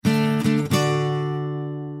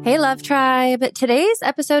Hey, Love Tribe. Today's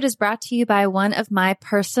episode is brought to you by one of my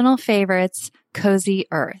personal favorites, Cozy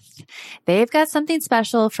Earth. They've got something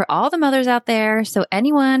special for all the mothers out there. So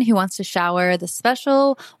anyone who wants to shower the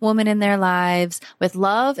special woman in their lives with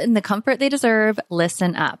love and the comfort they deserve,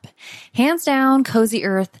 listen up. Hands down, Cozy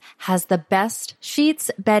Earth has the best sheets,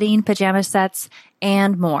 bedding, pajama sets,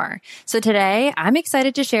 and more. So today, I'm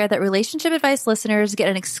excited to share that Relationship Advice listeners get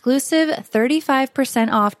an exclusive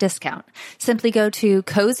 35% off discount. Simply go to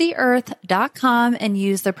CozyEarth.com and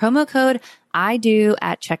use the promo code I do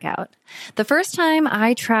at checkout. The first time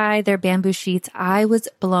I tried their bamboo sheets, I was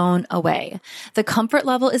blown away. The comfort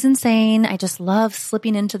level is insane. I just love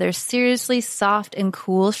slipping into their seriously soft and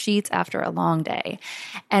cool sheets after a long day.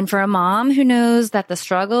 And for a mom who knows that the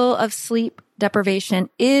struggle of sleep deprivation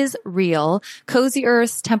is real, Cozy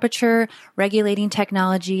Earth's temperature regulating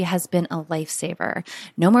technology has been a lifesaver.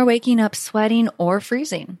 No more waking up sweating or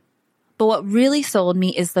freezing. But what really sold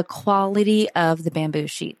me is the quality of the bamboo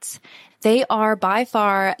sheets. They are by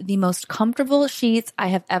far the most comfortable sheets I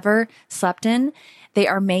have ever slept in. They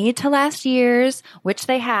are made to last years, which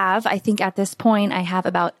they have. I think at this point, I have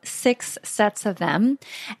about 6 sets of them.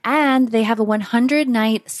 And they have a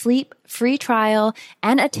 100-night sleep-free trial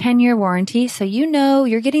and a 10-year warranty. So you know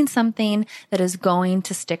you're getting something that is going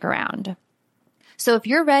to stick around. So if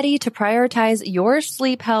you're ready to prioritize your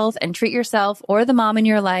sleep health and treat yourself or the mom in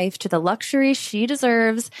your life to the luxury she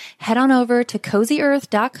deserves, head on over to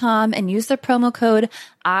CozyEarth.com and use the promo code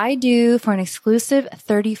I do for an exclusive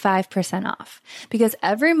 35% off. Because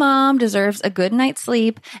every mom deserves a good night's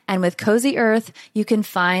sleep, and with Cozy Earth, you can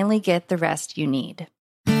finally get the rest you need.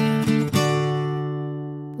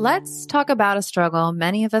 Let's talk about a struggle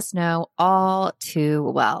many of us know all too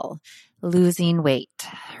well. Losing weight.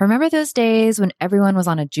 Remember those days when everyone was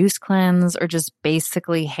on a juice cleanse or just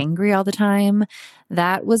basically hangry all the time?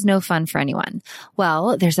 That was no fun for anyone.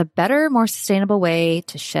 Well, there's a better, more sustainable way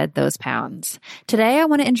to shed those pounds. Today, I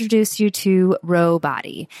want to introduce you to Ro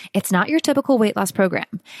Body. It's not your typical weight loss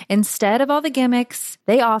program. Instead of all the gimmicks,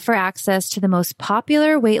 they offer access to the most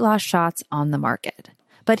popular weight loss shots on the market.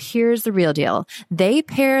 But here's the real deal. They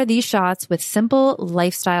pair these shots with simple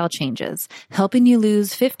lifestyle changes, helping you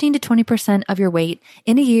lose 15 to 20% of your weight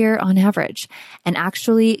in a year on average, and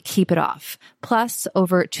actually keep it off. Plus,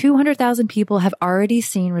 over 200,000 people have already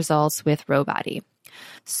seen results with Ro Body.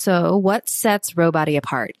 So what sets Ro Body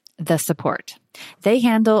apart? The support. They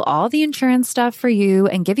handle all the insurance stuff for you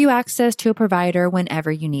and give you access to a provider whenever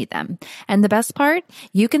you need them. And the best part,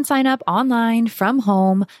 you can sign up online from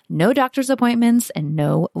home, no doctor's appointments, and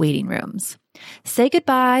no waiting rooms. Say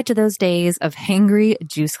goodbye to those days of hangry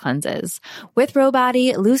juice cleanses. With Ro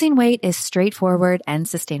Body, losing weight is straightforward and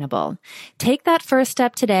sustainable. Take that first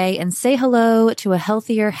step today and say hello to a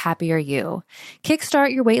healthier, happier you.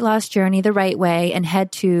 Kickstart your weight loss journey the right way and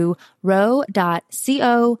head to ro.co/IDO.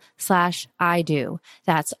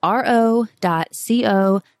 That's ro.co/IDO.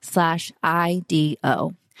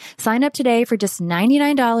 Sign up today for just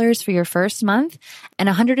 $99 for your first month and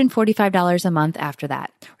 $145 a month after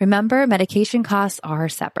that. Remember, medication costs are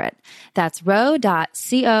separate. That's ro.co/IDO.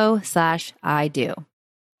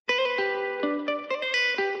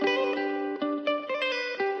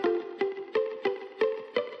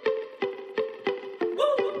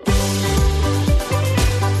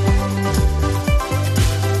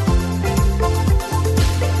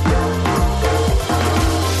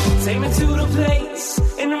 Take me to the place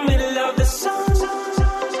in the middle of the sun.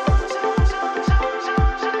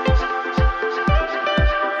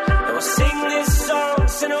 And we'll sing this song,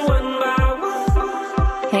 sing it one by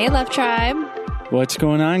one. Hey, Love Tribe. What's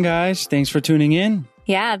going on, guys? Thanks for tuning in.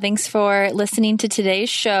 Yeah, thanks for listening to today's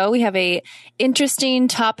show. We have a interesting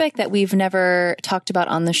topic that we've never talked about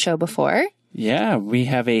on the show before. Yeah, we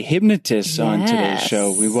have a hypnotist on today's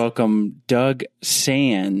show. We welcome Doug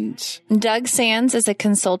Sands. Doug Sands is a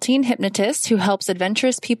consulting hypnotist who helps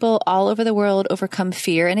adventurous people all over the world overcome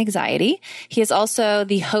fear and anxiety. He is also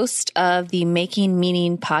the host of the Making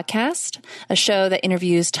Meaning podcast, a show that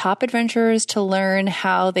interviews top adventurers to learn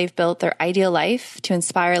how they've built their ideal life to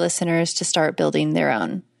inspire listeners to start building their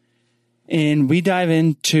own. And we dive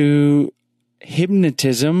into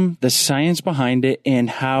hypnotism, the science behind it, and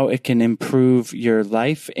how it can improve your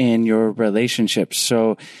life and your relationships.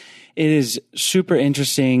 So it is super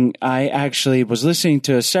interesting. I actually was listening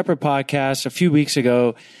to a separate podcast a few weeks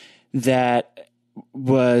ago that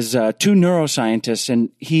was 2 neuroscientists,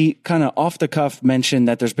 and he kind of off the cuff mentioned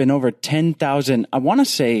that there's been over 10,000, I want to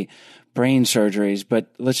say brain surgeries, but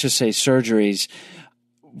let's just say surgeries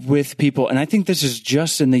with people, and I think this is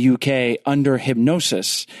just in the UK, under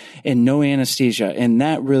hypnosis and no anesthesia. And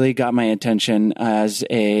that really got my attention as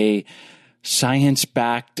a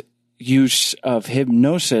science-backed use of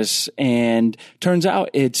hypnosis. And turns out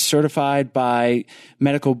it's certified by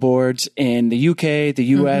medical boards in the UK, the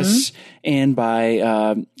US, and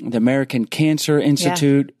by the American Cancer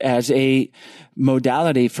Institute as a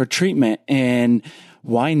modality for treatment. And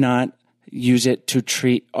why not use it to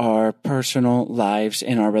treat our personal lives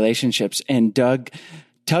and our relationships? And Doug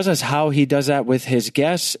tells us how he does that with his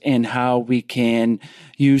guests and how we can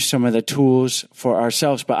use some of the tools for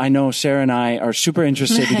ourselves. But I know Sarah and I are super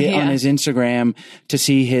interested to get on his Instagram to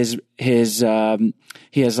see he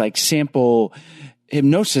has like sample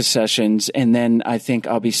hypnosis sessions. And then I think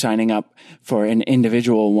I'll be signing up for an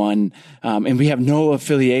individual one. And we have no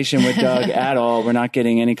affiliation with Doug at all. We're not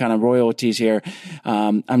getting any kind of royalties here.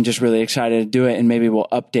 I'm just really excited to do it. And maybe we'll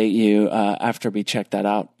update you after we check that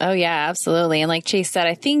out. Oh, yeah, absolutely. And like Chase said,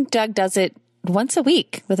 I think Doug does it once a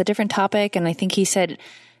week with a different topic. And I think he said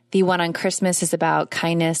the one on Christmas is about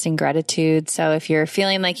kindness and gratitude. So if you're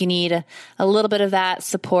feeling like you need a little bit of that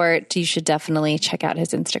support, you should definitely check out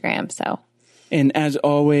his Instagram. And as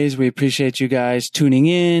always, we appreciate you guys tuning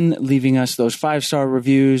in, leaving us those 5-star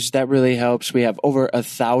reviews. That really helps. We have over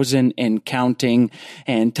 1,000 and counting,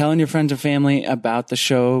 and telling your friends and family about the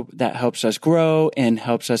show. That helps us grow and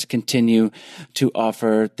helps us continue to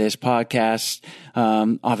offer this podcast,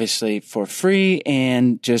 obviously for free.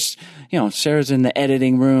 And just, Sarah's in the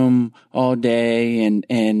editing room all day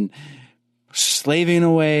and slaving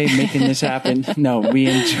away, making this happen. No, we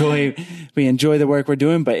enjoy the work we're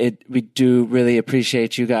doing, but we do really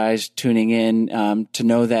appreciate you guys tuning in, to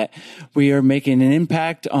know that we are making an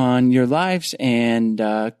impact on your lives and,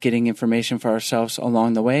 getting information for ourselves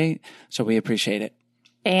along the way. So we appreciate it.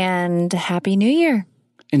 And Happy New Year.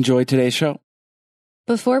 Enjoy today's show.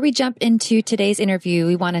 Before we jump into today's interview,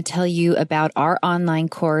 we want to tell you about our online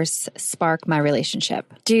course, Spark My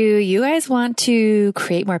Relationship. Do you guys want to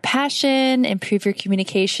create more passion, improve your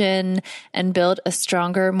communication, and build a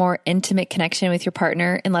stronger, more intimate connection with your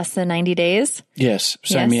partner in less than 90 days? Yes,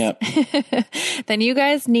 sign me up. Then you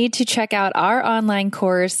guys need to check out our online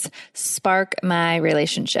course, Spark My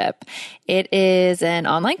Relationship. It is an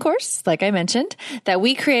online course, like I mentioned, that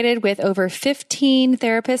we created with over 15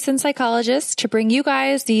 therapists and psychologists to bring you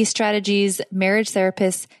guys the strategies marriage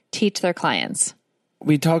therapists teach their clients.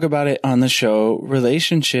 We talk about it on the show.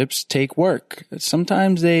 Relationships take work.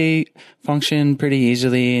 Sometimes they function pretty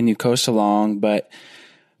easily and you coast along, but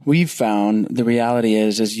we've found the reality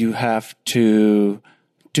is you have to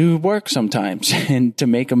do work sometimes and to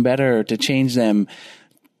make them better, to change them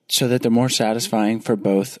so that they're more satisfying for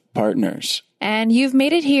both partners. And you've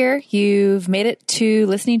made it here. You've made it to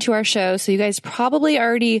listening to our show. So you guys probably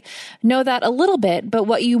already know that a little bit, but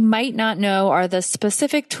what you might not know are the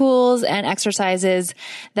specific tools and exercises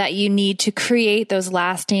that you need to create those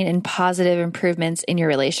lasting and positive improvements in your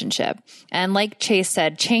relationship. And like Chase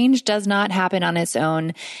said, change does not happen on its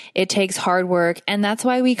own. It takes hard work. And that's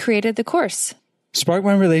why we created the course. Spark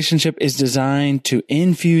My Relationship is designed to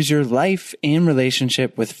infuse your life and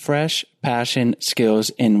relationship with fresh passion,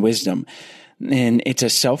 skills, and wisdom. And it's a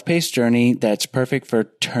self-paced journey that's perfect for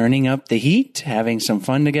turning up the heat, having some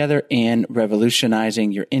fun together, and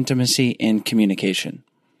revolutionizing your intimacy and communication.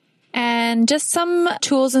 And just some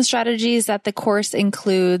tools and strategies that the course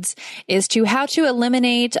includes is how to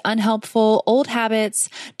eliminate unhelpful old habits,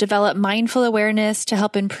 develop mindful awareness to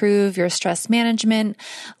help improve your stress management,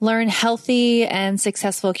 learn healthy and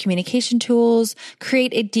successful communication tools,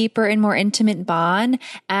 create a deeper and more intimate bond,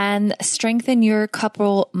 and strengthen your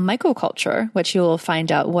couple microculture, which you will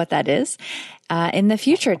find out what that is, in the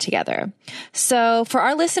future together. So for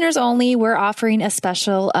our listeners only, we're offering a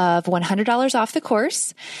special of $100 off the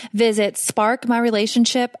course. Visit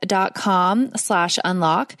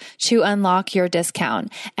sparkmyrelationship.com/unlock to unlock your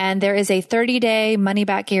discount. And there is a 30-day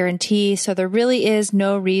money-back guarantee. So there really is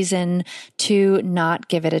no reason to not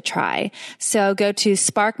give it a try. So go to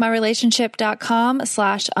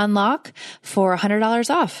sparkmyrelationship.com/unlock for $100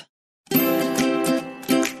 off.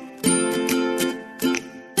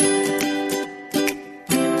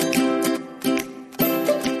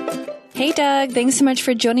 Hey, Doug, thanks so much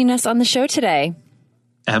for joining us on the show today.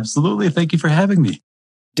 Absolutely. Thank you for having me.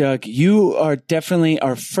 Doug, you are definitely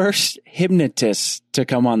our first hypnotist to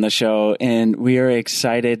come on the show, and we are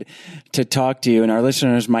excited to talk to you. And our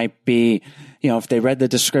listeners might be if they read the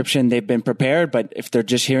description, they've been prepared. But if they're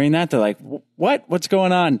just hearing that, they're like, what's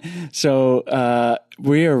going on? So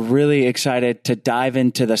we are really excited to dive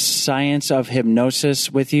into the science of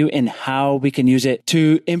hypnosis with you and how we can use it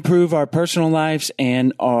to improve our personal lives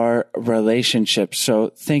and our relationships. So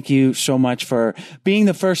thank you so much for being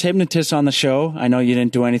the first hypnotist on the show. I know you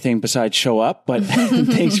didn't do anything besides show up, but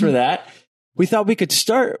thanks for that. We thought we could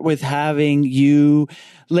start with having you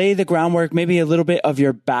lay the groundwork, maybe a little bit of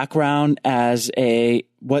your background as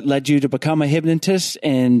what led you to become a hypnotist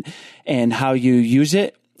and how you use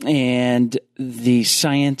it and the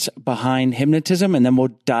science behind hypnotism. And then we'll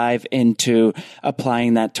dive into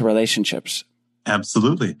applying that to relationships.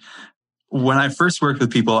 Absolutely. When I first worked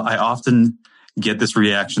with people, I often get this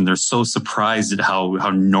reaction. They're so surprised at how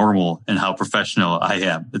normal and how professional I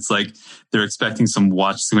am. It's like they're expecting some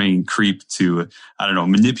watch swinging creep to,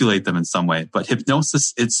 manipulate them in some way. But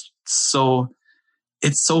hypnosis, it's so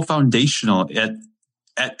foundational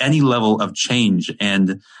at any level of change.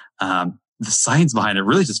 And the science behind it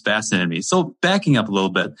really just fascinated me. So backing up a little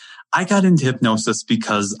bit, I got into hypnosis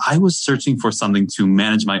because I was searching for something to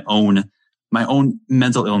manage my own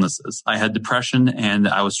mental illnesses. I had depression and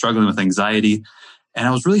I was struggling with anxiety, and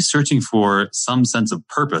I was really searching for some sense of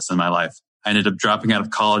purpose in my life. I ended up dropping out of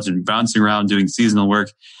college and bouncing around doing seasonal work.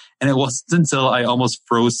 And it wasn't until I almost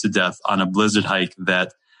froze to death on a blizzard hike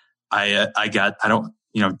that I got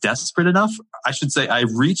desperate enough. I should say I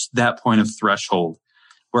reached that point of threshold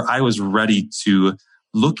where I was ready to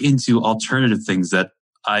look into alternative things that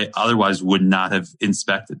I otherwise would not have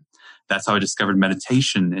inspected. That's how I discovered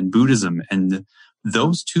meditation and Buddhism. And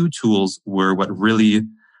those two tools were what really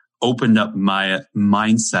opened up my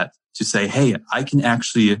mindset to say, hey, I can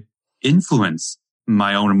actually influence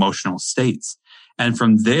my own emotional states. And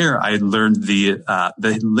from there, I learned the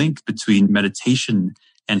link between meditation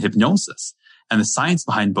and hypnosis and the science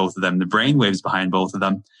behind both of them, the brain waves behind both of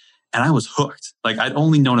them. And I was hooked. Like, I'd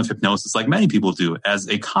only known of hypnosis, like many people do, as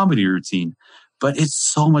a comedy routine, but it's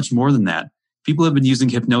so much more than that. People have been using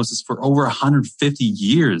hypnosis for over 150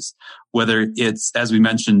 years, whether it's, as we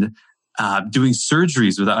mentioned, doing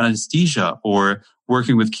surgeries without anesthesia or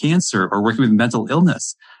working with cancer or working with mental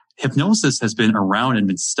illness. Hypnosis has been around and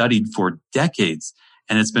been studied for decades,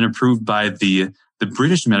 and it's been approved by the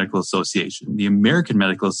British Medical Association, the American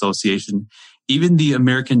Medical Association, even the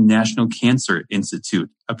American National Cancer Institute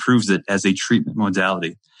approves it as a treatment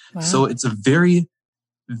modality. Wow. So it's a very,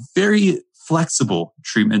 very flexible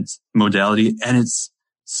treatment modality, and it's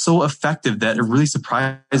so effective that it really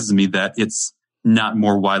surprises me that it's not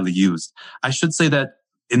more widely used. I should say that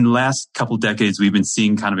in the last couple decades, we've been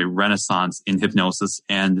seeing kind of a renaissance in hypnosis,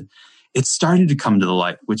 and it's starting to come to the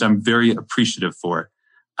light, which I'm very appreciative for.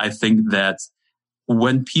 I think that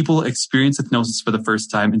when people experience hypnosis for the first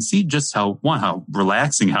time and see just how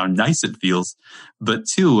relaxing, how nice it feels, but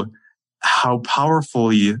two, how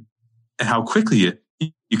powerfully and how quickly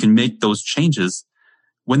you can make those changes,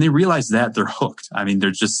 when they realize that, they're hooked. I mean,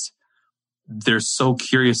 they're so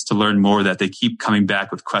curious to learn more that they keep coming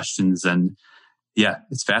back with questions, and yeah,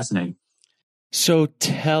 it's fascinating. So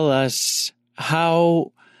tell us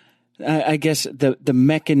how, I guess, the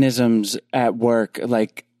mechanisms at work,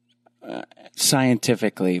 like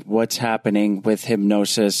scientifically, what's happening with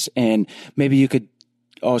hypnosis, and maybe you could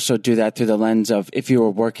also do that through the lens of if you were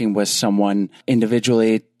working with someone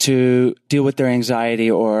individually to deal with their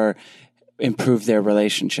anxiety or improve their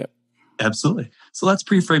relationship. Absolutely. So let's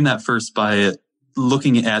pre-frame that first by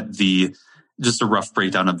looking at just a rough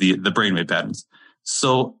breakdown of the brainwave patterns.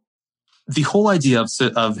 So the whole idea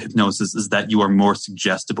of hypnosis is that you are more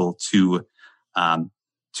suggestible to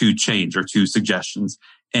change or to suggestions.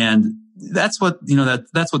 And that's what,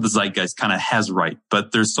 that's what the zeitgeist kind of has right.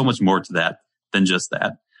 But there's so much more to that than just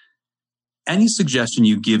that. Any suggestion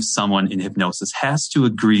you give someone in hypnosis has to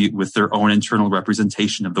agree with their own internal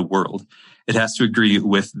representation of the world. It has to agree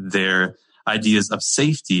with their ideas of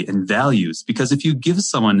safety and values. Because if you give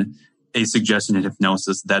someone a suggestion in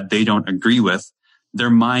hypnosis that they don't agree with, their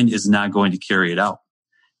mind is not going to carry it out.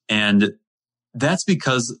 And that's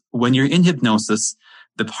because when you're in hypnosis,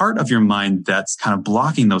 the part of your mind that's kind of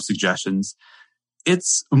blocking those suggestions,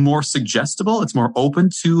 it's more suggestible. It's more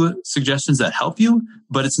open to suggestions that help you,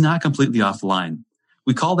 but it's not completely offline.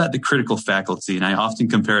 We call that the critical faculty. And I often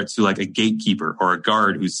compare it to like a gatekeeper or a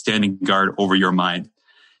guard who's standing guard over your mind.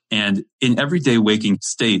 And in everyday waking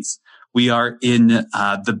states, we are in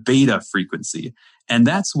the beta frequency. And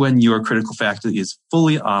that's when your critical faculty is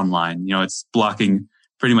fully online. It's blocking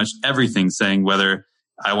pretty much everything, saying whether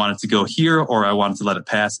I want it to go here or I want it to let it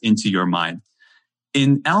pass into your mind.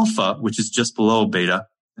 In alpha, which is just below beta,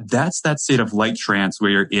 that's that state of light trance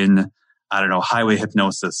where you're in highway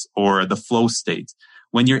hypnosis or the flow state.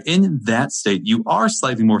 When you're in that state, you are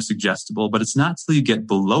slightly more suggestible, but it's not till you get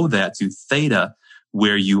below that to theta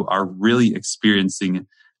where you are really experiencing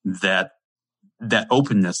that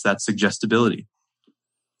openness, that suggestibility.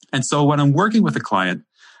 And so when I'm working with a client,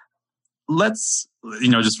 just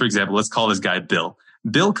for example, let's call this guy Bill.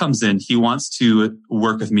 Bill comes in, he wants to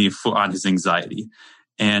work with me on his anxiety.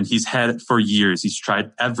 And he's had it for years. He's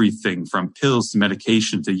tried everything from pills to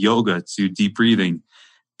medication to yoga to deep breathing.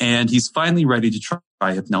 And he's finally ready to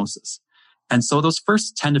try hypnosis. And so those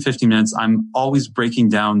first 10 to 15 minutes, I'm always breaking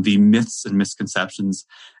down the myths and misconceptions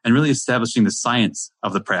and really establishing the science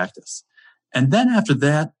of the practice. And then after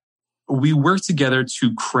that, we work together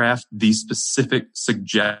to craft these specific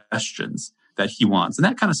suggestions that he wants. And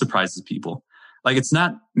that kind of surprises people. Like, it's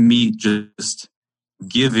not me just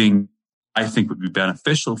giving I think would be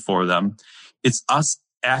beneficial for them. It's us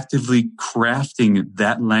actively crafting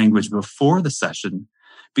that language before the session,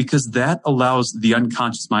 because that allows the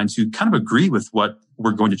unconscious mind to kind of agree with what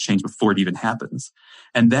we're going to change before it even happens.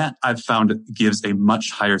 And that I've found gives a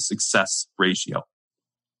much higher success ratio.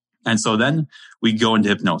 And so then we go into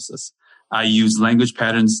hypnosis. I use language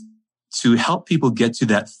patterns to help people get to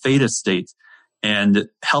that theta state and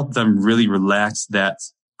help them really relax that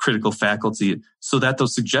critical faculty so that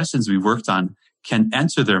those suggestions we worked on can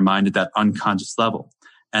enter their mind at that unconscious level.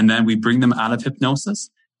 And then we bring them out of hypnosis.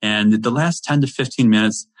 And the last 10 to 15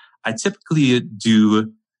 minutes, I typically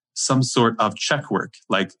do some sort of check work,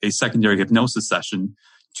 like a secondary hypnosis session,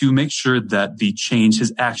 to make sure that the change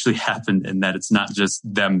has actually happened and that it's not just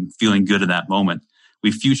them feeling good in that moment.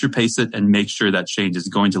 We future pace it and make sure that change is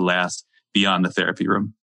going to last beyond the therapy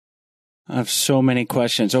room. I have so many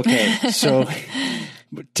questions. Okay, so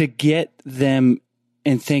to get them,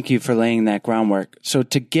 and thank you for laying that groundwork. So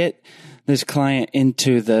to get this client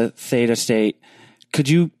into the theta state, could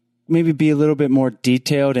you maybe be a little bit more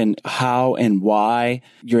detailed in how and why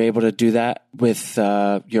you're able to do that with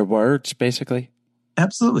your words, basically?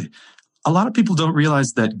 Absolutely. A lot of people don't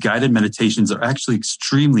realize that guided meditations are actually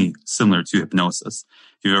extremely similar to hypnosis.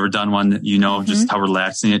 If you've ever done one, you know just how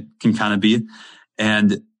relaxing it can kind of be.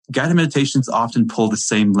 And guided meditations often pull the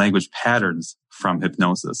same language patterns from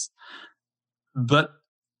hypnosis. But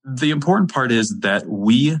the important part is that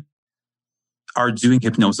we are doing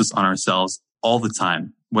hypnosis on ourselves all the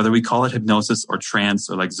time, whether we call it hypnosis or trance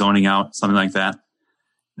or like zoning out, something like that.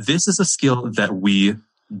 This is a skill that we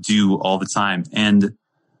do all the time. And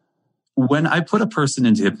when I put a person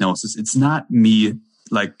into hypnosis, it's not me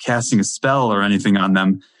like casting a spell or anything on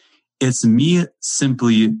them. It's me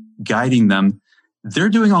simply guiding them. They're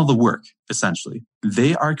doing all the work, essentially.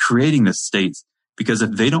 They are creating this state, because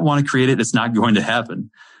if they don't want to create it, it's not going to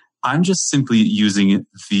happen. I'm just simply using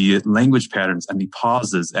the language patterns and the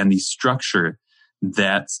pauses and the structure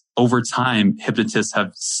that over time hypnotists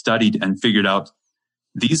have studied and figured out.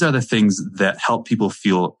 These are the things that help people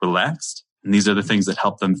feel relaxed. And these are the things that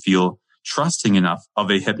help them feel trusting enough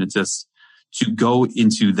of a hypnotist to go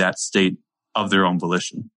into that state of their own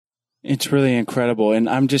volition. It's really incredible. And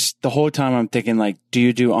the whole time I'm thinking, like, do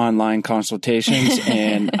you do online consultations?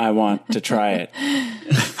 And I want to try it.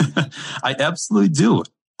 I absolutely do.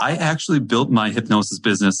 I actually built my hypnosis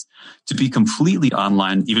business to be completely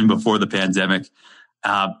online even before the pandemic.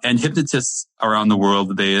 And hypnotists around the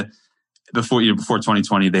world, before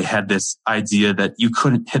 2020, they had this idea that you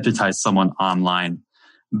couldn't hypnotize someone online.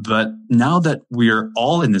 But now that we're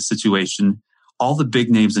all in this situation, all the big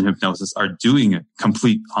names in hypnosis are doing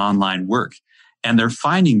complete online work. And they're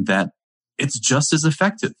finding that it's just as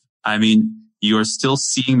effective. I mean, you are still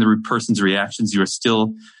seeing the person's reactions. You are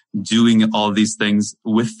still doing all of these things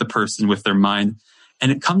with the person, with their mind.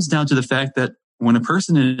 And it comes down to the fact that when a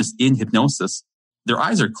person is in hypnosis, their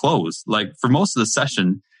eyes are closed. Like, for most of the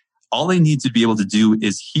session, all they need to be able to do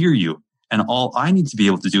is hear you. And all I need to be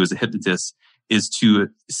able to do as a hypnotist is to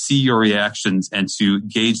see your reactions and to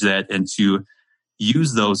gauge that and to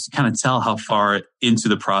use those to kind of tell how far into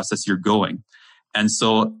the process you're going. And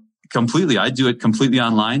so I do it completely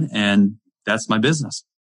online, and that's my business.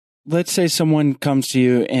 Let's say someone comes to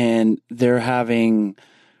you and they're having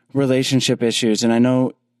relationship issues. And I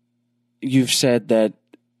know you've said that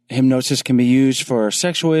hypnosis can be used for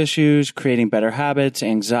sexual issues, creating better habits,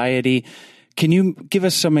 anxiety. Can you give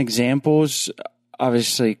us some examples,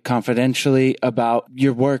 obviously confidentially, about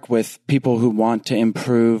your work with people who want to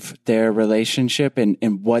improve their relationship and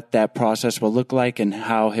what that process will look like and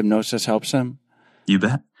how hypnosis helps them? You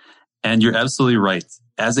bet. And you're absolutely right.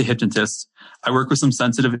 As a hypnotist, I work with some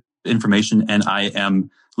sensitive information, and I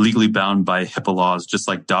am legally bound by HIPAA laws, just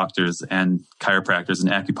like doctors and chiropractors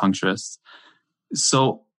and acupuncturists.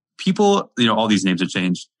 So people, all these names have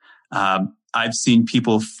changed. I've seen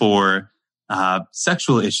people for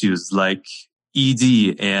sexual issues like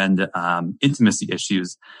ED and intimacy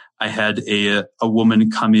issues. I had a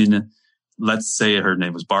woman come in, let's say her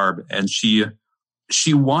name was Barb, and she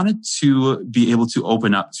wanted to be able to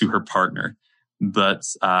open up to her partner, but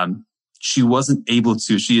she wasn't able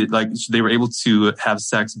to. They were able to have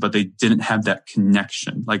sex, but they didn't have that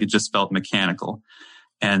connection. Like, it just felt mechanical.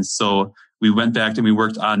 And so we went back and we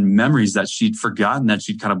worked on memories that she'd forgotten, that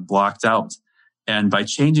she'd kind of blocked out. And by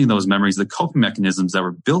changing those memories, the coping mechanisms that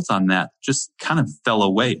were built on that just kind of fell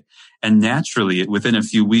away. And naturally, within a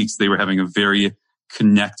few weeks, they were having a very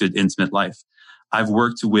connected, intimate life. I've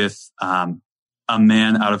worked with a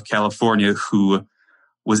man out of California who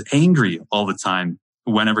was angry all the time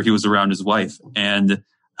whenever he was around his wife. And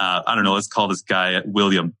I don't know, let's call this guy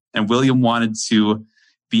William. And William wanted to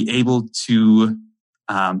be able to,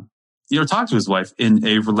 talk to his wife in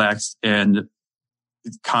a relaxed and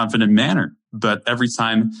confident manner. But every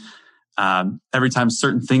time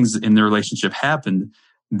certain things in the relationship happened,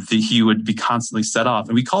 he would be constantly set off.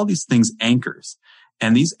 And we call these things anchors.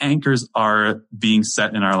 And these anchors are being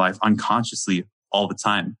set in our life unconsciously all the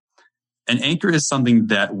time. An anchor is something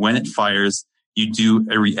that when it fires, you do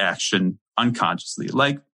a reaction unconsciously.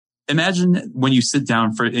 Like, imagine when you sit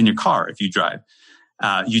down in your car, if you drive,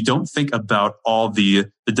 you don't think about all the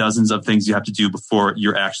dozens of things you have to do before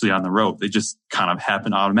you're actually on the road. They just kind of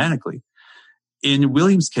happen automatically. In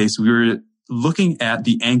William's case, we were looking at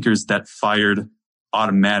the anchors that fired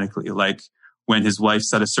automatically, like when his wife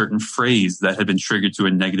said a certain phrase that had been triggered to a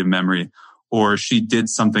negative memory, or she did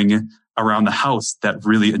something around the house that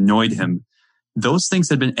really annoyed him. Those things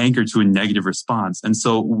had been anchored to a negative response. And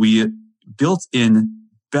so we built in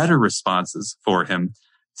better responses for him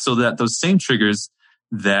so that those same triggers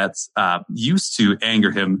that used to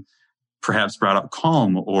anger him perhaps brought out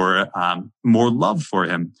calm or more love for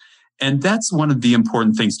him. And that's one of the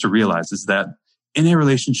important things to realize, is that in a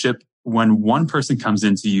relationship, when one person comes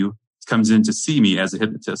in to see me as a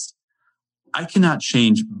hypnotist, I cannot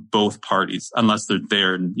change both parties unless they're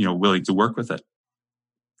there and, willing to work with it.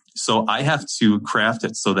 So I have to craft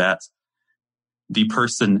it so that the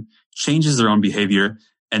person changes their own behavior,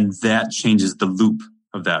 and that changes the loop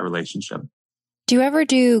of that relationship. Do you ever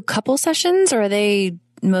do couple sessions, or are they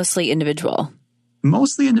mostly individual?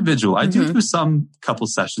 Mostly individual. I do some couple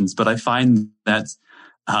sessions, but I find that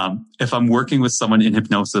if I'm working with someone in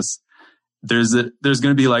hypnosis, there's going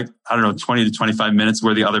to be 20 to 25 minutes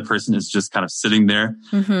where the other person is just kind of sitting there.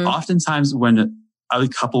 Mm-hmm. Oftentimes when a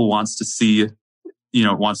couple wants to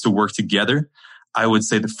work together, I would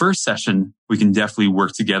say the first session, we can definitely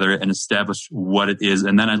work together and establish what it is.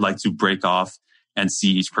 And then I'd like to break off and see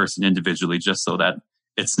each person individually, just so that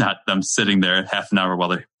it's not them sitting there half an hour while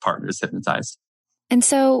their partner is hypnotized. And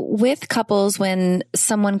so with couples, when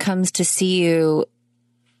someone comes to see you,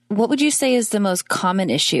 what would you say is the most common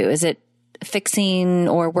issue? Is it fixing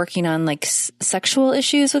or working on sexual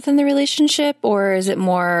issues within the relationship, or is it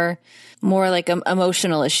more like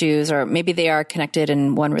emotional issues, or maybe they are connected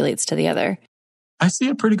and one relates to the other? I see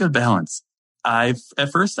a pretty good balance. At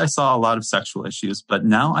first I saw a lot of sexual issues, but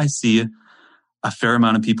now I see a fair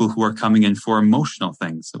amount of people who are coming in for emotional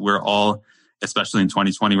things. We're all, especially in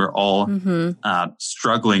 2020, we're all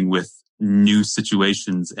struggling with new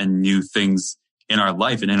situations and new things in our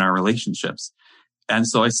life and in our relationships. And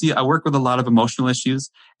so I work with a lot of emotional issues,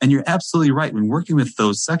 and you're absolutely right. When working with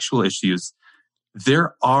those sexual issues,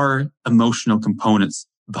 there are emotional components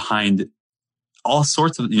behind all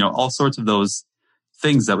sorts of those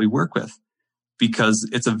things that we work with, because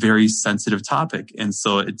it's a very sensitive topic. And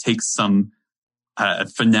so it takes some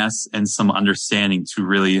finesse and some understanding to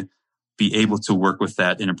really be able to work with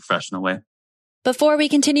that in a professional way. Before we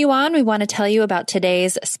continue on, we want to tell you about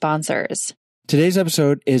today's sponsors. Today's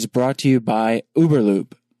episode is brought to you by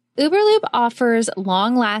Uberlube. Uberlube offers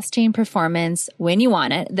long-lasting performance when you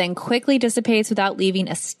want it, then quickly dissipates without leaving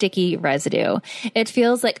a sticky residue. It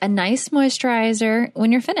feels like a nice moisturizer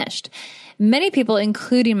when you're finished. Many people,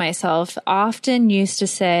 including myself, often used to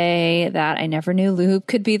say that I never knew lube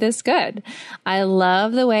could be this good. I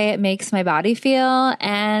love the way it makes my body feel,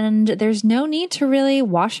 and there's no need to really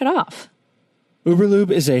wash it off. Uberlube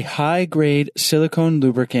is a high-grade silicone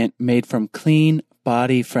lubricant made from clean,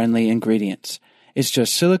 body-friendly ingredients. It's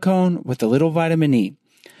just silicone with a little vitamin E.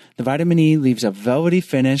 The vitamin E leaves a velvety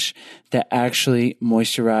finish that actually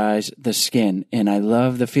moisturizes the skin. And I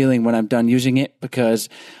love the feeling when I'm done using it, because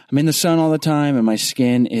I'm in the sun all the time and my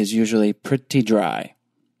skin is usually pretty dry.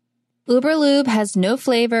 Uberlube has no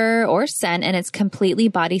flavor or scent, and it's completely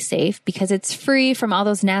body safe because it's free from all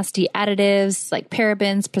those nasty additives like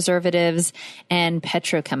parabens, preservatives, and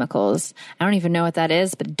petrochemicals. I don't even know what that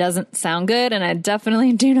is, but it doesn't sound good, and I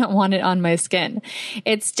definitely do not want it on my skin.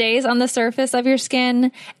 It stays on the surface of your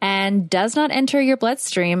skin and does not enter your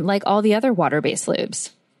bloodstream like all the other water-based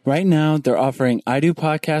lubes. Right now, they're offering I Do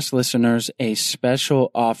Podcast listeners a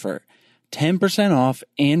special offer. 10% off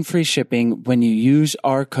and free shipping when you use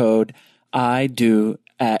our code IDO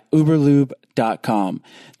at uberlube.com.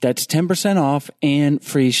 That's 10% off and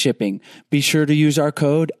free shipping. Be sure to use our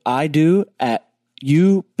code IDO at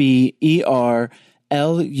uberlube.com.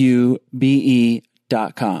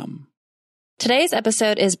 Today's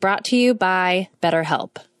episode is brought to you by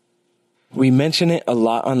BetterHelp. We mention it a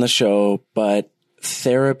lot on the show, but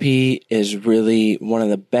therapy is really one of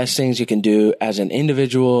the best things you can do as an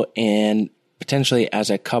individual and potentially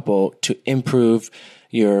as a couple to improve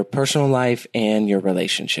your personal life and your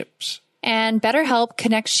relationships. And BetterHelp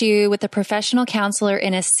connects you with a professional counselor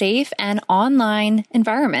in a safe and online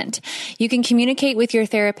environment. You can communicate with your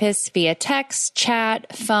therapist via text,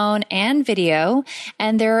 chat, phone, and video.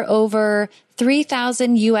 And there are over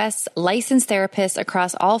 3,000 U.S. licensed therapists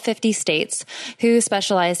across all 50 states who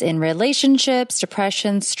specialize in relationships,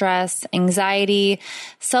 depression, stress, anxiety,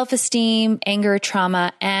 self-esteem, anger,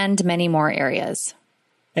 trauma, and many more areas.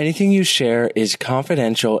 Anything you share is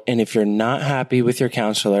confidential, and if you're not happy with your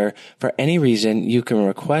counselor for any reason, you can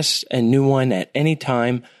request a new one at any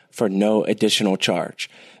time for no additional charge.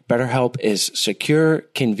 BetterHelp is secure,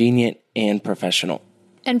 convenient, and professional.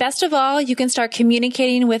 And best of all, you can start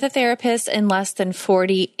communicating with a therapist in less than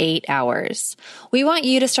 48 hours. We want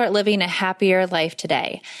you to start living a happier life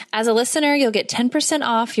today. As a listener, you'll get 10%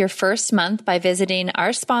 off your first month by visiting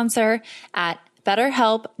our sponsor at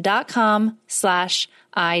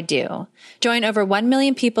betterhelp.com/IDO. Join over 1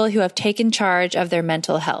 million people who have taken charge of their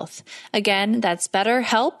mental health. Again, that's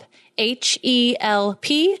BetterHelp,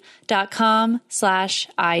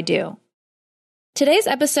 HELP.com/IDO. Today's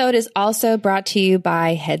episode is also brought to you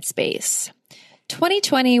by Headspace.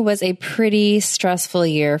 2020 was a pretty stressful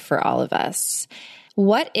year for all of us.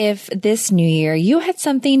 What if this new year you had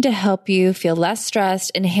something to help you feel less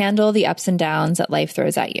stressed and handle the ups and downs that life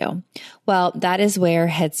throws at you? Well, that is where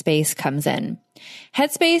Headspace comes in.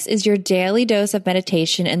 Headspace is your daily dose of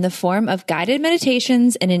meditation in the form of guided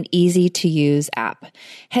meditations in an easy-to-use app.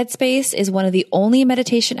 Headspace is one of the only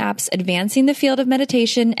meditation apps advancing the field of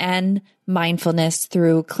meditation and mindfulness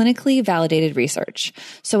through clinically validated research.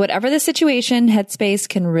 So whatever the situation, Headspace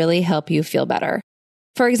can really help you feel better.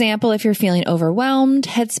 For example, if you're feeling overwhelmed,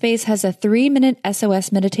 Headspace has a 3-minute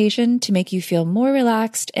SOS meditation to make you feel more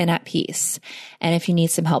relaxed and at peace. And if you need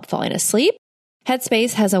some help falling asleep,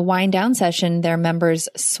 Headspace has a wind down session their members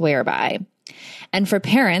swear by. And for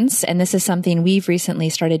parents, and this is something we've recently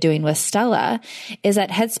started doing with Stella, is that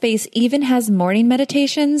Headspace even has morning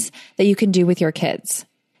meditations that you can do with your kids.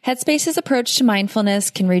 Headspace's approach to mindfulness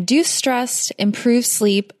can reduce stress, improve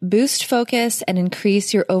sleep, boost focus, and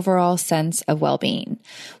increase your overall sense of well-being.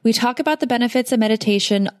 We talk about the benefits of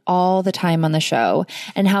meditation all the time on the show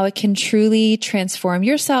and how it can truly transform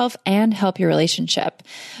yourself and help your relationship.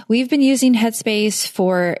 We've been using Headspace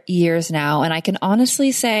for years now, and I can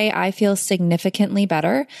honestly say I feel significantly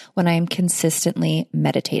better when I am consistently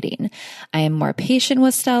meditating. I am more patient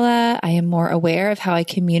with Stella. I am more aware of how I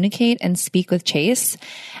communicate and speak with Chase.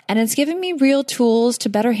 And it's given me real tools to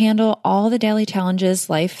better handle all the daily challenges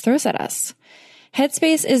life throws at us.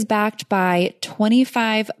 Headspace is backed by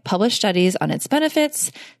 25 published studies on its benefits,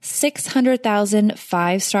 600,000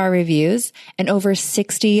 5-star reviews, and over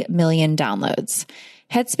 60 million downloads.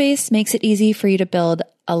 Headspace makes it easy for you to build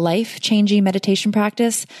a life-changing meditation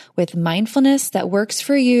practice with mindfulness that works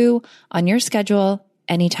for you on your schedule,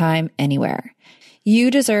 anytime, anywhere.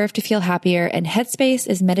 You deserve to feel happier, and Headspace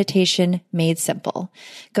is meditation made simple.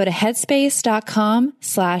 Go to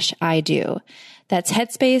headspace.com/IDO. That's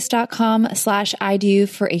headspace.com/IDO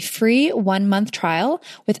for a free 1-month trial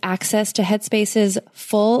with access to Headspace's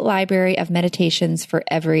full library of meditations for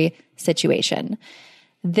every situation.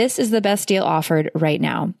 This is the best deal offered right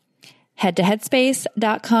now. Head to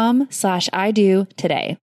headspace.com/IDO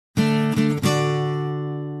today.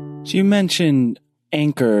 So you mentioned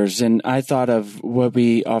anchors, and I thought of what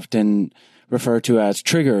we often refer to as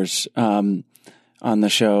triggers on the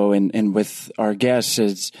show and with our guests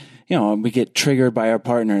is, you know, we get triggered by our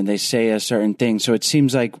partner and they say a certain thing. So it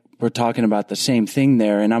seems like we're talking about the same thing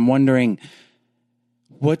there. And I'm wondering,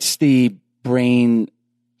 what's the brain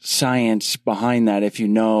science behind that, if you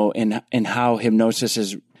know, and how hypnosis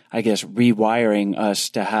is, I guess, rewiring us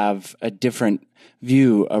to have a different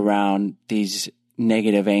view around these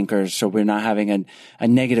negative anchors. So we're not having a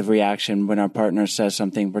negative reaction when our partner says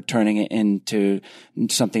something. We're turning it into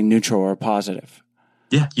something neutral or positive.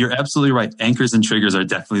 Yeah, you're absolutely right. Anchors and triggers are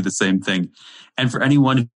definitely the same thing. And for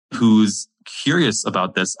anyone who's curious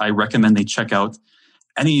about this, I recommend they check out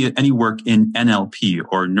any work in NLP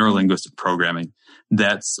or neuro-linguistic programming.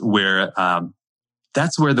 That's where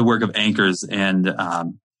the work of anchors and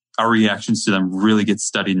our reactions to them really gets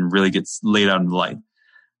studied and really gets laid out in the light.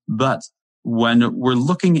 But when we're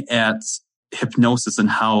looking at hypnosis and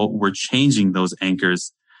how we're changing those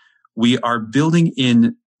anchors, we are building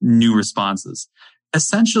in new responses.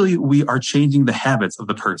 Essentially, we are changing the habits of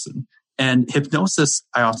the person. And hypnosis,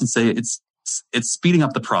 I often say, it's speeding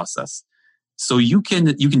up the process. So you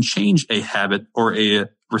can change a habit or a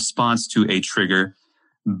response to a trigger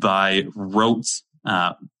by rote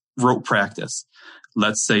practice.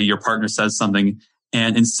 Let's say your partner says something,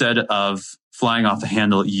 and instead of flying off the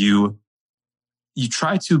handle, you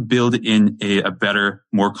try to build in a better,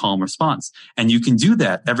 more calm response. And you can do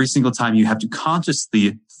that every single time. You have to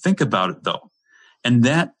consciously think about it, though. And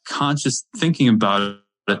that conscious thinking about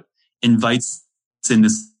it invites in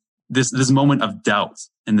this moment of doubt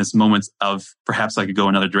and this moment of perhaps I could go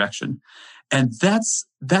another direction. And that's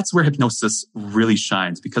where hypnosis really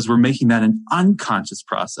shines, because we're making that an unconscious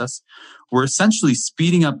process. We're essentially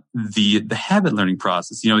speeding up the habit learning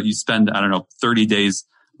process. You spend, 30 days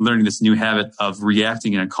learning this new habit of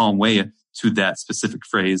reacting in a calm way to that specific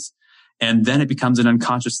phrase. And then it becomes an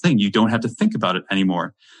unconscious thing. You don't have to think about it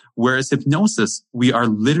anymore. Whereas hypnosis, we are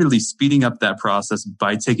literally speeding up that process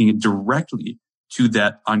by taking it directly to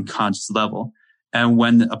that unconscious level. And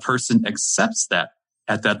when a person accepts that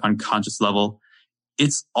at that unconscious level,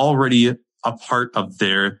 it's already a part of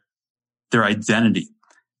their identity.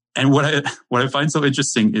 And what I find so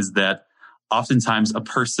interesting is that oftentimes a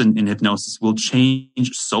person in hypnosis will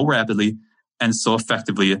change so rapidly and so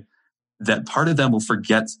effectively that part of them will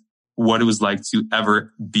forget what it was like to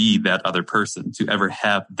ever be that other person, to ever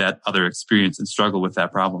have that other experience and struggle with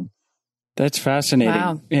that problem. That's fascinating.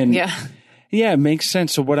 Wow. And yeah, it makes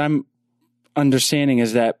sense. So what I'm understanding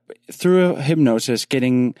is that through hypnosis,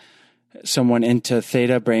 getting someone into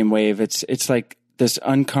theta brainwave, it's like this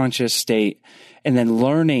unconscious state, and then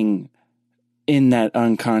learning in that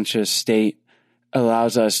unconscious state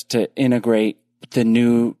allows us to integrate the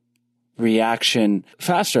new reaction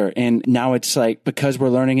faster. And now it's like, because we're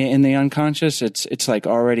learning it in the unconscious, it's like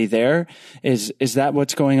already there. Is that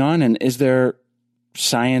what's going on? And is there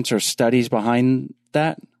science or studies behind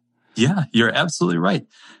that? Yeah, you're absolutely right.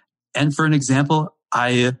 And for an example,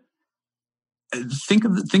 I think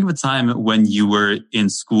of a time when you were in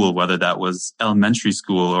school, whether that was elementary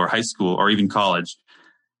school or high school or even college.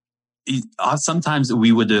 Sometimes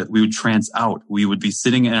we would trance out. We would be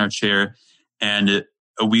sitting in our chair and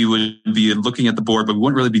we would be looking at the board, but we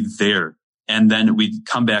wouldn't really be there. And then we'd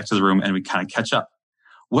come back to the room and we'd kind of catch up.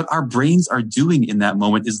 What our brains are doing in that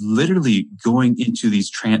moment is literally going into these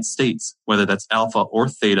trance states, whether that's alpha or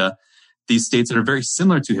theta, these states that are very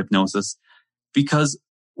similar to hypnosis, because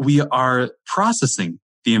we are processing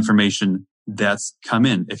the information that's come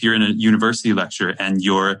in. If you're in a university lecture and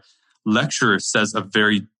your lecturer says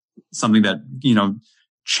something that,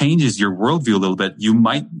 changes your worldview a little bit, you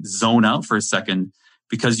might zone out for a second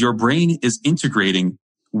because your brain is integrating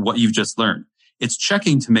what you've just learned. It's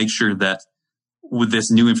checking to make sure that with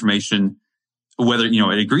this new information, whether,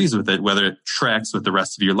 it agrees with it, whether it tracks with the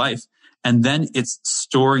rest of your life. And then it's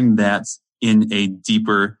storing that in a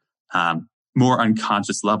deeper, more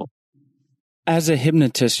unconscious level. As a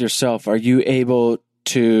hypnotist yourself, are you able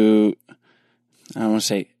to, I don't want to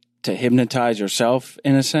say to hypnotize yourself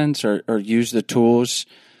in a sense, or use the tools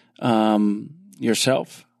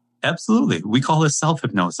yourself? Absolutely. We call this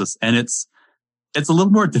self-hypnosis, and it's a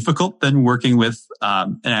little more difficult than working with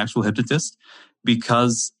an actual hypnotist,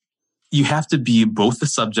 because you have to be both the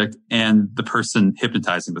subject and the person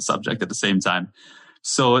hypnotizing the subject at the same time.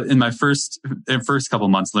 So in my first couple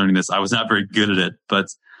of months learning this, I was not very good at it. But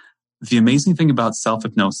the amazing thing about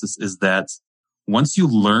self-hypnosis is that once you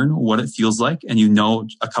learn what it feels like and you know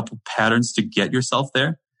a couple patterns to get yourself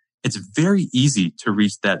there, it's very easy to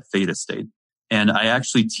reach that theta state. And I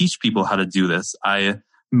actually teach people how to do this. I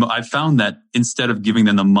found that instead of giving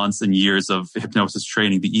them the months and years of hypnosis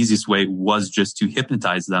training, the easiest way was just to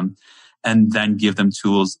hypnotize them and then give them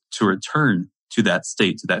tools to return to that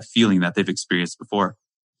state, to that feeling that they've experienced before.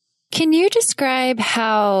 Can you describe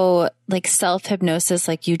how self-hypnosis,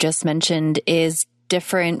 like you just mentioned, is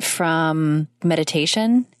different from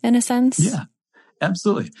meditation in a sense? Yeah,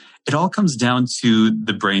 absolutely. It all comes down to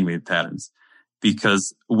the brainwave patterns,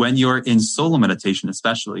 because when you're in solo meditation,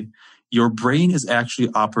 especially, your brain is actually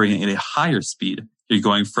operating at a higher speed. You're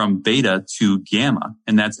going from beta to gamma,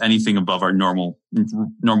 and that's anything above our normal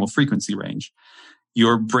frequency range.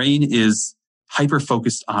 Your brain is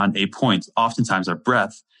hyper-focused on a point, oftentimes our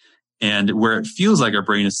breath, and where it feels like our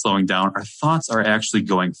brain is slowing down, our thoughts are actually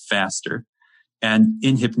going faster. And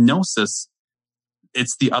in hypnosis,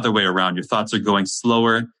 it's the other way around. Your thoughts are going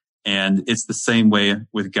slower, and it's the same way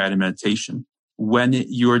with guided meditation. When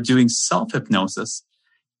you're doing self-hypnosis,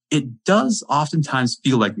 it does oftentimes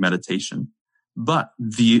feel like meditation. But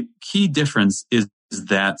the key difference is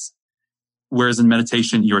that whereas in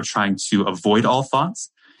meditation, you're trying to avoid all thoughts,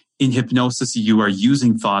 in hypnosis, you are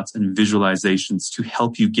using thoughts and visualizations to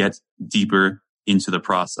help you get deeper into the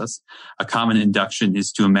process. A common induction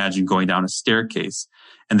is to imagine going down a staircase.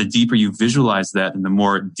 And the deeper you visualize that and the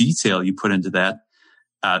more detail you put into that,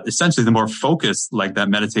 essentially the more focus, like that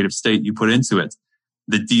meditative state you put into it,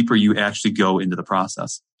 the deeper you actually go into the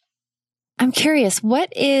process. I'm curious,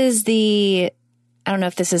 what is I don't know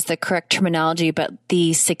if this is the correct terminology, but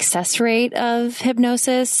the success rate of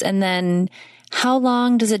hypnosis? And then how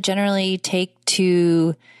long does it generally take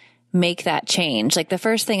to make that change? Like the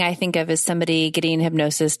first thing I think of is somebody getting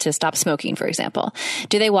hypnosis to stop smoking, for example.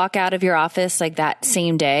 Do they walk out of your office like that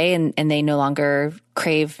same day and they no longer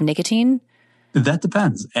crave nicotine? That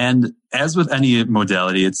depends. And as with any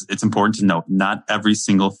modality, it's important to note, not every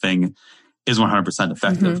single thing is 100%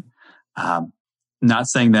 effective. Not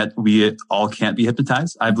saying that we all can't be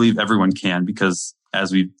hypnotized. I believe everyone can because,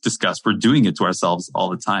 as we've discussed, we're doing it to ourselves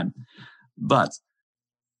all the time. But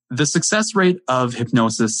the success rate of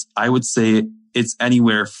hypnosis, I would say it's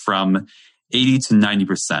anywhere from 80 to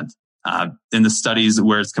 90%. In the studies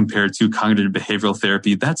where it's compared to cognitive behavioral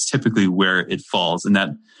therapy, that's typically where it falls in that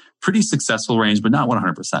pretty successful range, but not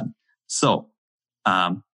 100%. So,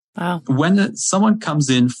 when someone comes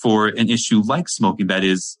in for an issue like smoking that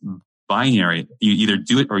is binary, you either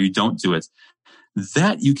do it or you don't do it,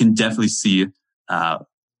 that you can definitely see a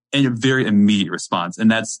very immediate response.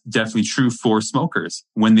 And that's definitely true for smokers.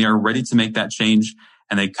 When they are ready to make that change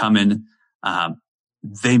and they come in,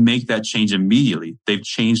 they make that change immediately. They've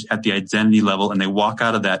changed at the identity level and they walk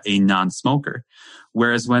out of that a non-smoker.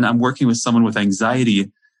 Whereas when I'm working with someone with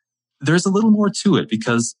anxiety, there's a little more to it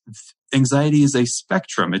because anxiety is a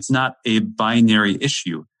spectrum. It's not a binary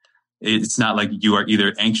issue. It's not like you are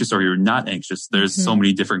either anxious or you're not anxious. There's so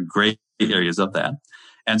many different gray areas of that.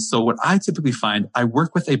 And so what I typically find, I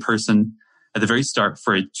work with a person at the very start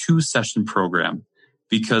for a 2-session program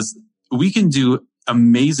because we can do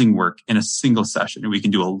amazing work in a single session and we can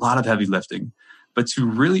do a lot of heavy lifting. But to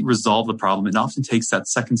really resolve the problem, it often takes that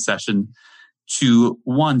second session to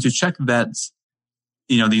check that,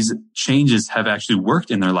 these changes have actually worked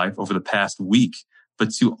in their life over the past week, but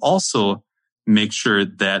to also make sure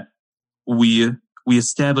that we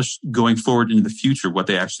establish going forward into the future what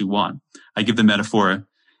they actually want. I give the metaphor,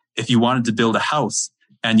 if you wanted to build a house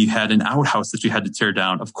and you had an outhouse that you had to tear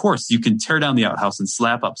down, of course, you can tear down the outhouse and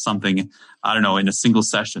slap up something, I don't know, in a single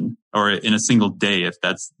session or in a single day, if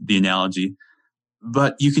that's the analogy.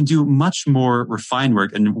 But you can do much more refined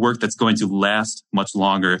work and work that's going to last much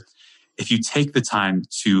longer if you take the time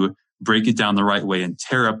to break it down the right way and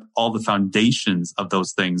tear up all the foundations of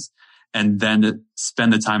those things and then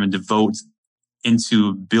spend the time and devote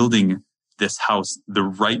into building this house the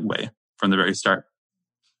right way from the very start.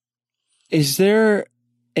 Is there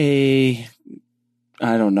guided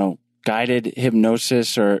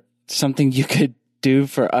hypnosis or something you could do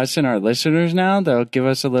for us and our listeners now that'll give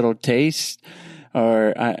us a little taste?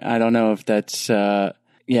 Or I don't know if that's,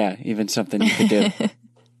 even something you could do.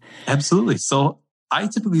 Absolutely. So I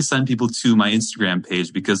typically send people to my Instagram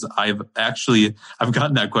page because I've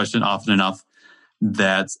gotten that question often enough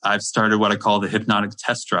that I've started what I call the hypnotic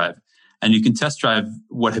test drive. And you can test drive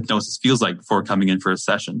what hypnosis feels like before coming in for a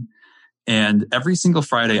session. And every single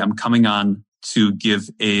Friday, I'm coming on to give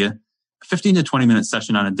a 15 to 20 minute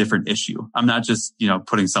session on a different issue. I'm not just,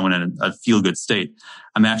 putting someone in a feel good state.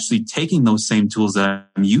 I'm actually taking those same tools that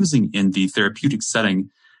I'm using in the therapeutic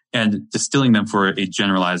setting and distilling them for a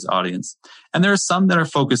generalized audience. And there are some that are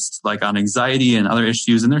focused like on anxiety and other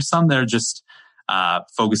issues. And there's some that are just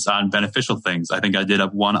focused on beneficial things. I think I did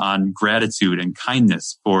one on gratitude and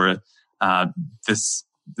kindness for this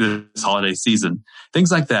holiday season.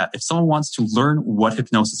 Things like that. If someone wants to learn what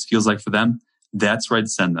hypnosis feels like for them, that's where I'd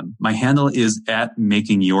send them. My handle is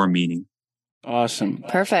 @makingyourmeaning. Awesome.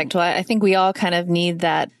 Perfect. Well, I think we all kind of need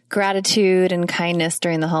that gratitude and kindness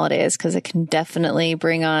during the holidays because it can definitely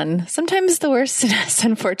bring on sometimes the worst in us,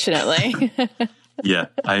 unfortunately. Yeah,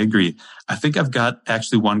 I agree. I think I've got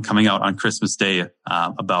actually one coming out on Christmas Day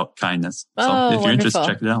about kindness. So if you're wonderful. interested,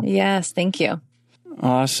 check it out. Yes, thank you.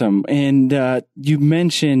 Awesome. And you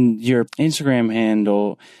mentioned your Instagram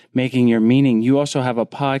handle, Making Your Meaning. You also have a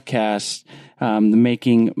podcast, the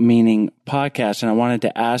Making Meaning podcast. And I wanted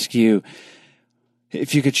to ask you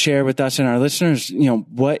if you could share with us and our listeners,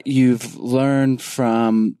 what you've learned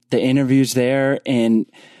from the interviews there, and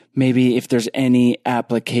maybe if there's any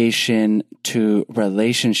application to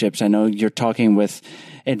relationships. I know you're talking with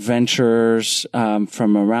adventurers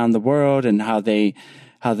from around the world and how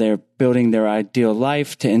they're building their ideal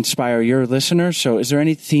life to inspire your listeners. So is there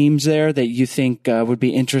any themes there that you think would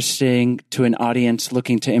be interesting to an audience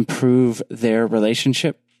looking to improve their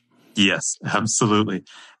relationship? Yes, absolutely.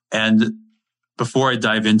 And before I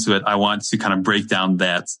dive into it, I want to kind of break down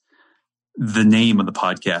the name of the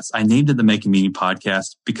podcast. I named it the Making Meaning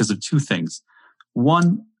Podcast because of two things.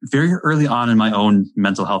 One, very early on in my own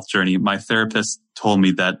mental health journey, my therapist told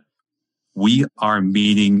me that we are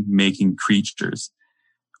meaning-making creatures.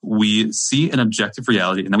 We see an objective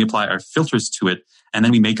reality and then we apply our filters to it, and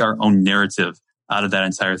then we make our own narrative out of that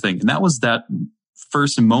entire thing. And that was that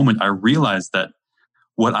first moment I realized that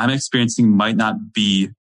what I'm experiencing might not be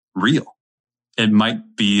real. It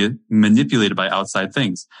might be manipulated by outside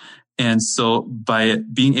things. And so by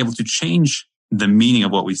being able to change the meaning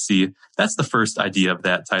of what we see, that's the first idea of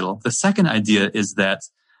that title. The second idea is that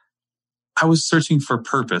I was searching for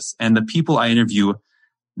purpose, and the people I interview,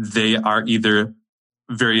 they're either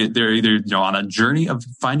on a journey of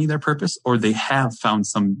finding their purpose, or they have found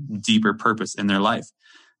some deeper purpose in their life.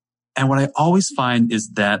 And what I always find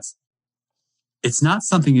is that it's not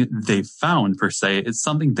something they found per se, it's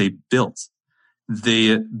something they built.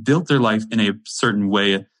 They built their life in a certain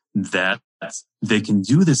way that they can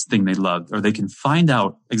do this thing they loved, or they can find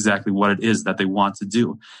out exactly what it is that they want to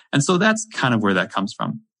do. And so that's kind of where that comes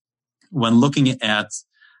from. When looking at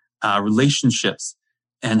relationships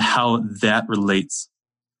and how that relates,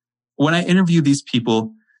 when I interview these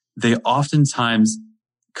people, they oftentimes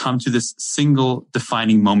come to this single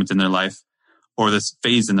defining moment in their life, or this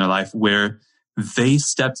phase in their life where they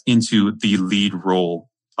stepped into the lead role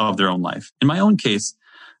of their own life. In my own case,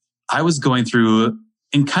 I was going through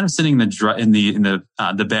and kind of sitting in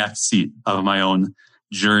the back seat of my own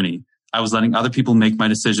journey. I was letting other people make my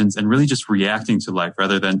decisions and really just reacting to life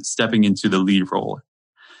rather than stepping into the lead role.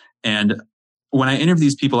 And when I interview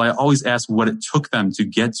these people, I always ask what it took them to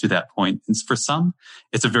get to that point. And for some,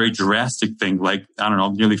 it's a very drastic thing, like,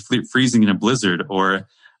 nearly freezing in a blizzard, or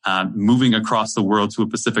moving across the world to a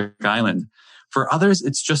Pacific island. For others,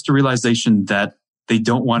 it's just a realization that they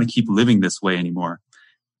don't want to keep living this way anymore.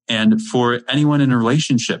 And for anyone in a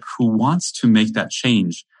relationship who wants to make that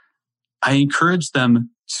change, I encourage them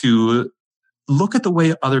to look at the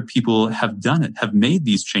way other people have done it, have made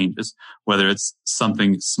these changes, whether it's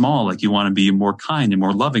something small, like you want to be more kind and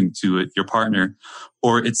more loving to your partner,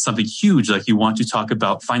 or it's something huge, like you want to talk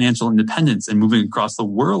about financial independence and moving across the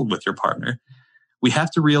world with your partner. We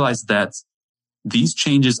have to realize that these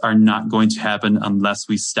changes are not going to happen unless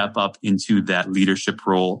we step up into that leadership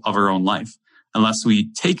role of our own life, unless we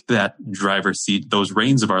take that driver's seat, those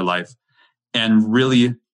reins of our life, and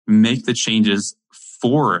really make the changes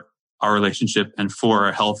for our relationship and for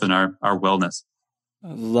our health and our wellness.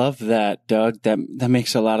 I love that, Doug. That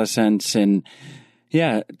makes a lot of sense. And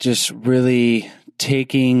yeah, just really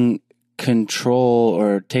taking control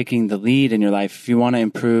or taking the lead in your life. If you want to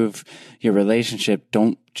improve your relationship,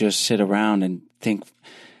 don't just sit around and think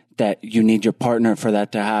that you need your partner for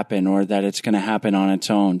that to happen, or that it's going to happen on its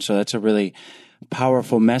own. So that's a really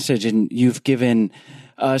powerful message. And you've given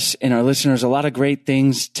us and our listeners a lot of great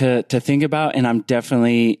things to think about. And I'm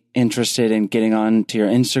definitely interested in getting on to your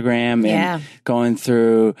Instagram and going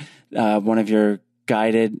through one of your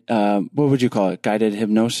guided, what would you call it? Guided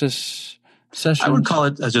hypnosis session? I would call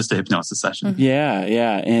it just a hypnosis session. Mm-hmm.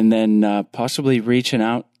 Yeah. And then possibly reaching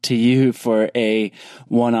out to you for a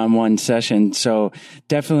one-on-one session. So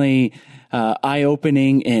definitely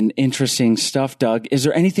eye-opening and interesting stuff, Doug. Is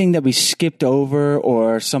there anything that we skipped over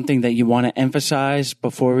or something that you want to emphasize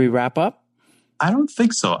before we wrap up? I don't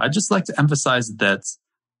think so. I'd just like to emphasize that,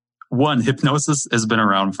 one, hypnosis has been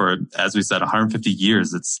around for, as we said, 150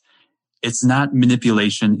 years. It's not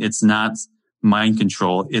manipulation. It's not mind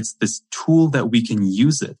control. It's this tool that we can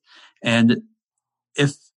use it. And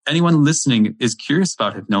if anyone listening is curious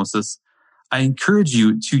about hypnosis, I encourage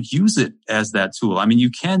you to use it as that tool. I mean, you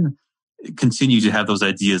can continue to have those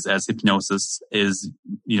ideas as hypnosis is,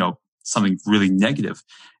 something really negative.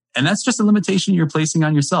 And that's just a limitation you're placing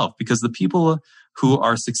on yourself, because the people who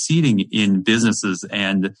are succeeding in businesses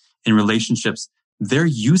and in relationships, they're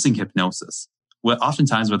using hypnosis,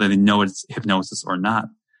 oftentimes whether they know it's hypnosis or not.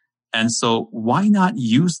 And so why not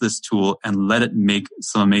use this tool and let it make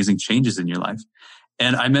some amazing changes in your life?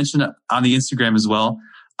 And I mentioned on the Instagram as well,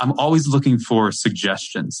 I'm always looking for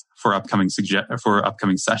suggestions for upcoming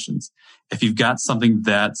sessions. If you've got something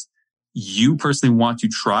that you personally want to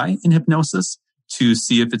try in hypnosis to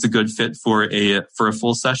see if it's a good fit for a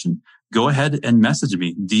full session, go ahead and message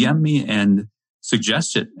me, DM me, and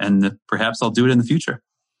suggest it. And perhaps I'll do it in the future.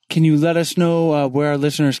 Can you let us know where our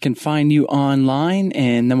listeners can find you online,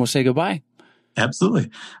 and then we'll say goodbye? Absolutely.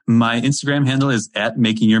 My Instagram handle is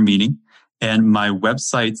 @makingyourmeaning, and my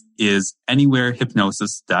website is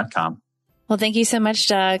anywherehypnosis.com. Well, thank you so much,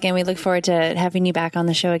 Doug, and we look forward to having you back on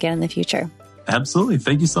the show again in the future. Absolutely.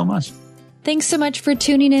 Thank you so much. Thanks so much for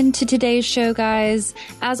tuning in to today's show, guys.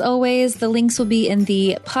 As always, the links will be in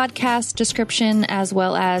the podcast description as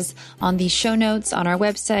well as on the show notes on our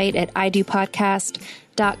website at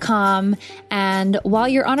idopodcast.com. And while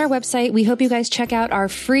you're on our website, we hope you guys check out our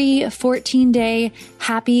free 14-day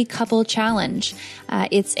Happy Couple Challenge.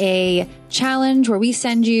 It's a challenge where we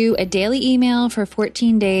send you a daily email for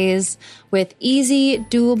 14 days with easy,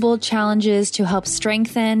 doable challenges to help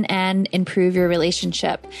strengthen and improve your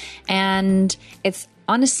relationship. And it's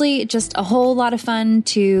honestly just a whole lot of fun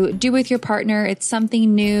to do with your partner. It's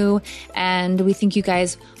something new, and we think you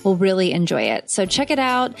guys will really enjoy it. So check it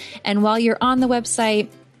out. And while you're on the website,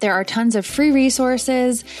 there are tons of free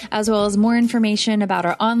resources, as well as more information about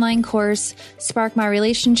our online course, Spark My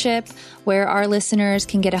Relationship, where our listeners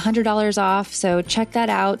can get $100 off. So check that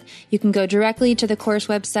out. You can go directly to the course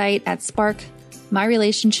website at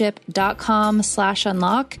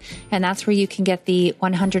sparkmyrelationship.com/unlock. And that's where you can get the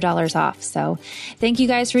 $100 off. So thank you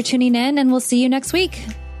guys for tuning in, and we'll see you next week.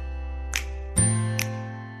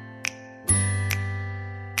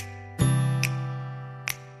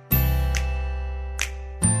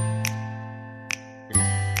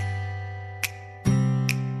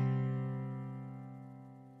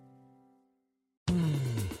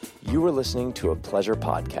 You were listening to a Pleasure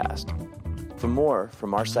Podcast. For more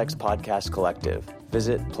from our Sex Podcast Collective,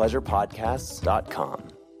 visit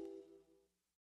pleasurepodcasts.com.